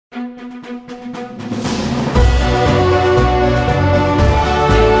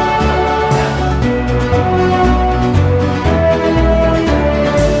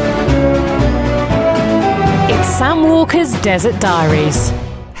America's Desert Diaries.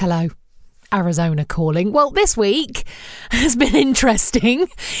 Hello, Arizona calling. Well, this week has been interesting.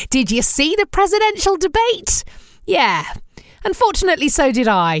 Did you see the presidential debate? Yeah, unfortunately so did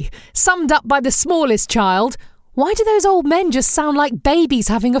I. Summed up by the smallest child, why do those old men just sound like babies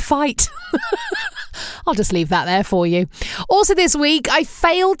having a fight? I'll just leave that there for you. Also this week, I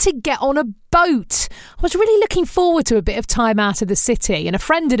failed to get on a boat. I was really looking forward to a bit of time out of the city, and a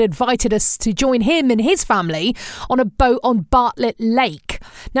friend had invited us to join him and his family on a boat on Bartlett Lake.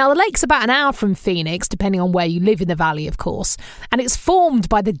 Now, the lake's about an hour from Phoenix, depending on where you live in the valley, of course, and it's formed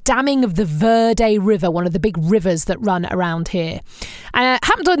by the damming of the Verde River, one of the big rivers that run around here. It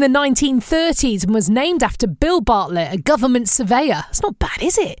happened in the 1930s and was named after Bill Bartlett, a government surveyor. It's not bad,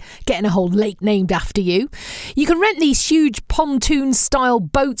 is it? Getting a whole lake named after you. You can rent these huge pontoon-style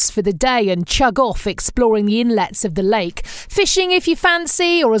boats for the day and chug off exploring the inlets of the lake, fishing if you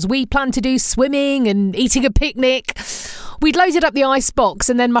fancy, or as we plan to do, swimming and eating a picnic. We'd loaded up the icebox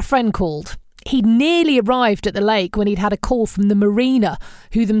and then my friend called. He'd nearly arrived at the lake when he'd had a call from the marina,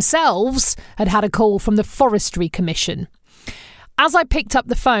 who themselves had had a call from the Forestry Commission. As I picked up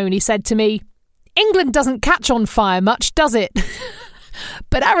the phone, he said to me, "England doesn't catch on fire much, does it?"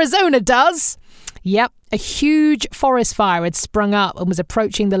 But Arizona does. Yep, a huge forest fire had sprung up and was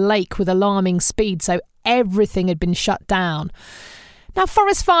approaching the lake with alarming speed, so everything had been shut down. Now,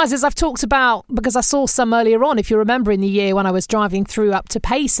 forest fires, as I've talked about, because I saw some earlier on, if you remember in the year when I was driving through up to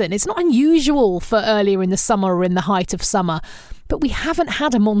Payson, it's not unusual for earlier in the summer or in the height of summer, but we haven't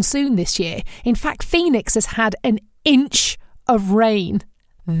had a monsoon this year. In fact, Phoenix has had an inch of rain.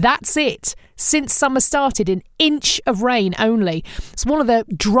 That's it. Since summer started, an inch of rain only. It's one of the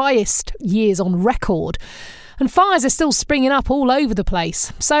driest years on record. And fires are still springing up all over the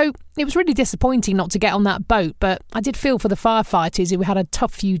place. So it was really disappointing not to get on that boat, but I did feel for the firefighters who had a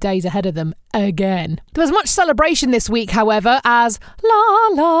tough few days ahead of them again. There was much celebration this week, however, as la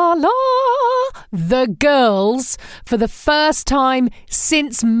la la, the girls, for the first time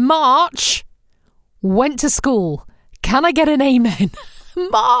since March, went to school. Can I get an amen?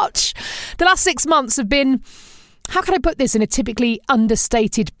 March. The last 6 months have been, how can I put this in a typically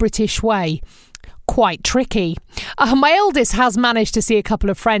understated British way? Quite tricky. My eldest has managed to see a couple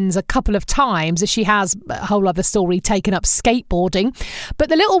of friends a couple of times, as she has, a whole other story, taken up skateboarding. But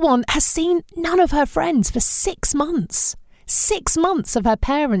the little one has seen none of her friends for 6 months. 6 months of her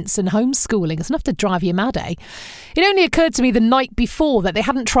parents and homeschooling. It's enough to drive you mad, eh? It only occurred to me the night before that they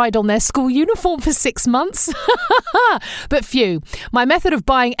hadn't tried on their school uniform for 6 months. But phew, my method of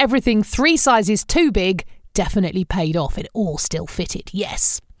buying everything 3 sizes too big definitely paid off. It all still fitted,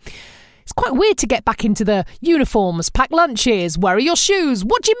 yes. It's quite weird to get back into the uniforms, pack lunches, where are your shoes?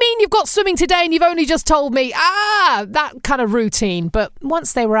 What do you mean you've got swimming today and you've only just told me? That kind of routine. But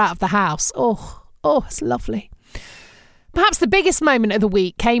once they were out of the house, oh, it's lovely. Perhaps the biggest moment of the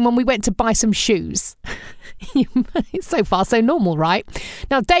week came when we went to buy some shoes. It's so far so normal, right?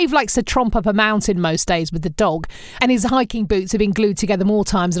 Now, Dave likes to tromp up a mountain most days with the dog, and his hiking boots have been glued together more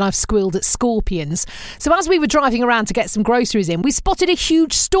times than I've squealed at scorpions. So as we were driving around to get some groceries in, we spotted a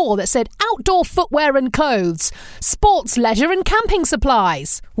huge store that said outdoor footwear and clothes, sports, leisure and camping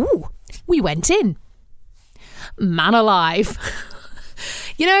supplies. Ooh, we went in. Man alive.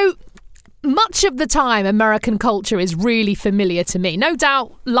 You know, much of the time, American culture is really familiar to me. No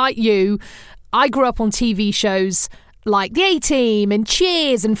doubt, like you, I grew up on TV shows like The A-Team and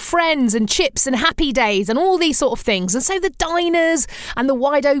Cheers and Friends and Chips and Happy Days and all these sort of things. And so the diners and the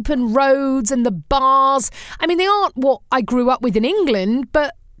wide open roads and the bars, I mean, they aren't what I grew up with in England,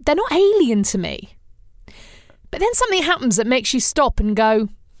 but they're not alien to me. But then something happens that makes you stop and go,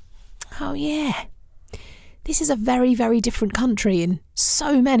 oh yeah, this is a very, very different country in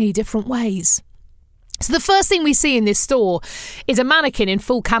so many different ways. So the first thing we see in this store is a mannequin in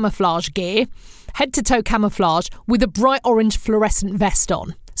full camouflage gear, head-to-toe camouflage, with a bright orange fluorescent vest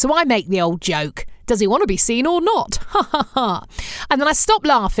on. So I make the old joke, does he want to be seen or not? Ha ha ha. And then I stop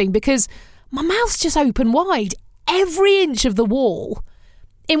laughing because my mouth's just open wide. Every inch of the wall,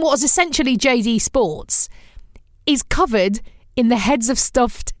 in what is essentially JD Sports, is covered in the heads of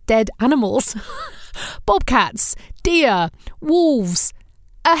stuffed dead animals. Bobcats, deer, wolves,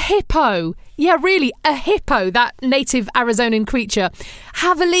 a hippo. Yeah, really, a hippo, that native Arizonan creature.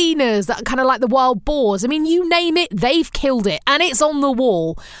 Javelinas, that are kind of like the wild boars. I mean, you name it, they've killed it, and it's on the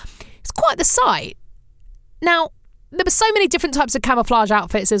wall. It's quite the sight. Now, there were so many different types of camouflage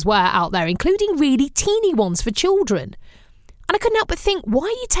outfits as well out there, including really teeny ones for children. And I couldn't help but think, why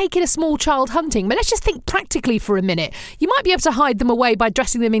are you taking a small child hunting? But let's just think practically for a minute. You might be able to hide them away by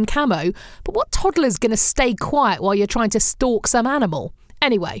dressing them in camo, but what toddler's going to stay quiet while you're trying to stalk some animal?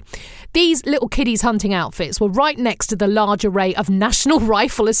 Anyway, these little kiddies hunting outfits were right next to the large array of National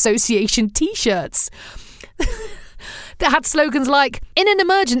Rifle Association T-shirts that had slogans like, in an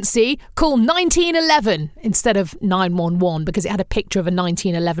emergency, call 1911 instead of 911 because it had a picture of a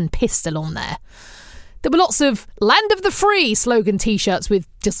 1911 pistol on there. There were lots of Land of the Free slogan T-shirts with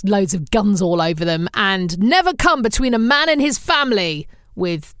just loads of guns all over them, and never come between a man and his family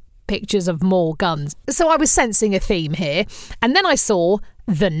with pictures of more guns. So I was sensing a theme here, and then I saw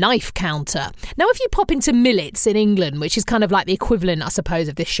the knife counter. Now, if you pop into Millets in England, which is kind of like the equivalent, I suppose,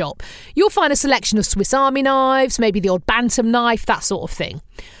 of this shop, you'll find a selection of Swiss Army knives, maybe the odd Bantam knife, that sort of thing.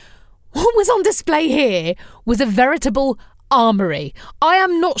 What was on display here was a veritable armoury. I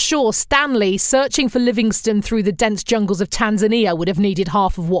am not sure Stanley searching for Livingstone through the dense jungles of Tanzania would have needed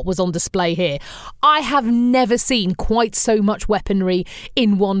half of what was on display here. I have never seen quite so much weaponry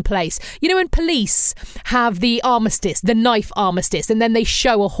in one place. You know, when police have the armistice, the knife armistice, and then they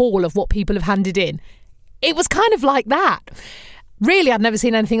show a haul of what people have handed in. It was kind of like that. Really, I'd never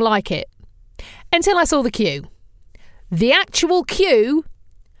seen anything like it. Until I saw the queue. The actual queue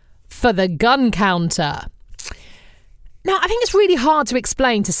for the gun counter. Now, I think it's really hard to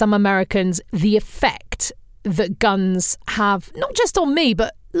explain to some Americans the effect that guns have, not just on me,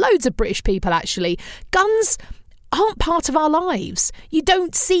 but loads of British people, actually. Guns aren't part of our lives. You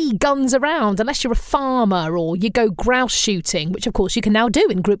don't see guns around unless you're a farmer or you go grouse shooting, which, of course, you can now do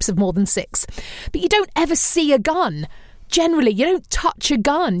in groups of more than 6. But you don't ever see a gun. Generally, you don't touch a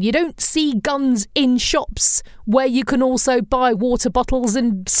gun. You don't see guns in shops where you can also buy water bottles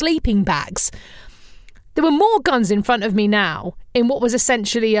and sleeping bags. There were more guns in front of me now in what was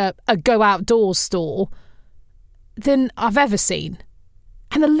essentially a go outdoors store than I've ever seen.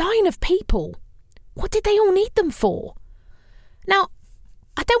 And the line of people, what did they all need them for? Now,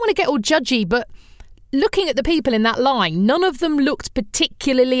 I don't want to get all judgy, but looking at the people in that line, none of them looked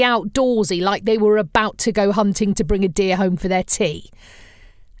particularly outdoorsy, like they were about to go hunting to bring a deer home for their tea.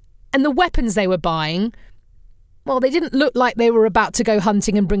 And the weapons they were buying, well, they didn't look like they were about to go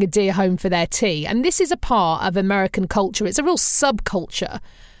hunting and bring a deer home for their tea. And this is a part of American culture. It's a real subculture.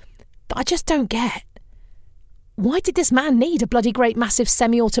 But I just don't get. Why did this man need a bloody great massive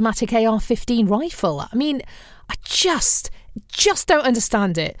semi-automatic AR-15 rifle? I mean, I just don't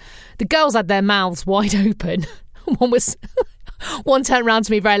understand it. The girls had their mouths wide open. One turned around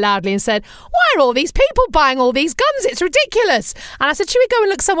to me very loudly and said, "Why are all these people buying all these guns? It's ridiculous." And I said, "Should we go and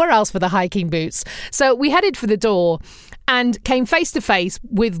look somewhere else for the hiking boots?" So we headed for the door and came face to face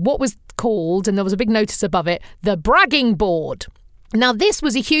with what was called, and there was a big notice above it, the bragging board. Now, this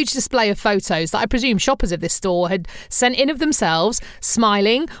was a huge display of photos that I presume shoppers of this store had sent in of themselves,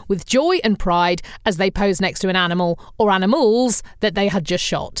 smiling with joy and pride as they posed next to an animal or animals that they had just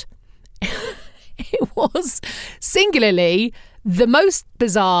shot. It was singularly the most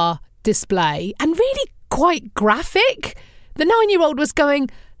bizarre display and really quite graphic. The 9-year-old was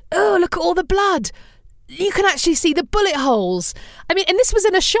going, "Oh, look at all the blood. You can actually see the bullet holes." I mean, and this was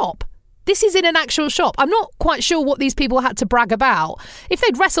in a shop. This is in an actual shop. I'm not quite sure what these people had to brag about. If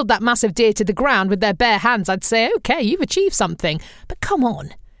they'd wrestled that massive deer to the ground with their bare hands, I'd say, okay, you've achieved something. But come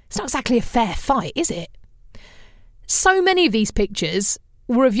on, it's not exactly a fair fight, is it? So many of these pictures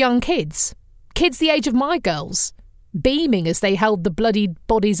were of young kids the age of my girls, beaming as they held the bloodied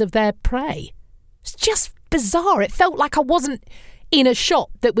bodies of their prey. It's just bizarre. It felt like I wasn't in a shop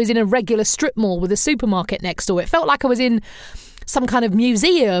that was in a regular strip mall with a supermarket next door. It felt like I was in some kind of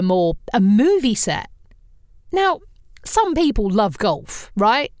museum or a movie set. Now, some people love golf,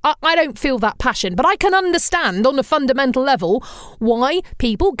 right? I don't feel that passion, but I can understand on a fundamental level why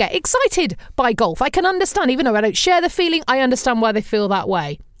people get excited by golf. I can understand, even though I don't share the feeling, I understand why they feel that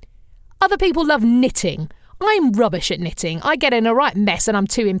way. Other people love knitting. I'm rubbish at knitting. I get in a right mess and I'm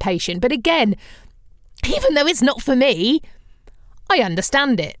too impatient. But again, even though it's not for me, I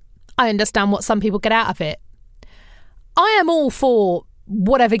understand it. I understand what some people get out of it. I am all for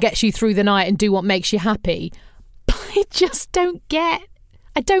whatever gets you through the night and do what makes you happy. But I just don't get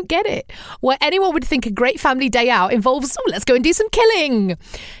it. Where anyone would think a great family day out involves, let's go and do some killing.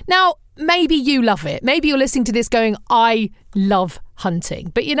 Now, maybe you love it. Maybe you're listening to this going, I love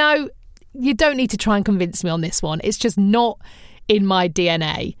hunting. But you don't need to try and convince me on this one. It's just not in my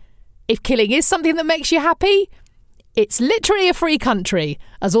DNA. If killing is something that makes you happy, it's literally a free country,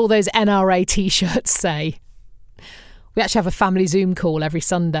 as all those NRA T-shirts say. We actually have a family Zoom call every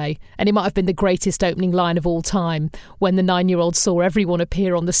Sunday, and it might have been the greatest opening line of all time when the 9-year-old saw everyone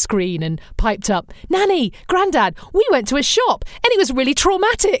appear on the screen and piped up, "Nanny, Grandad, we went to a shop and it was really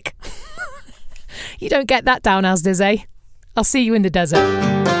traumatic." You don't get that down as, eh? I'll see you in the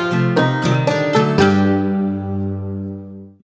desert.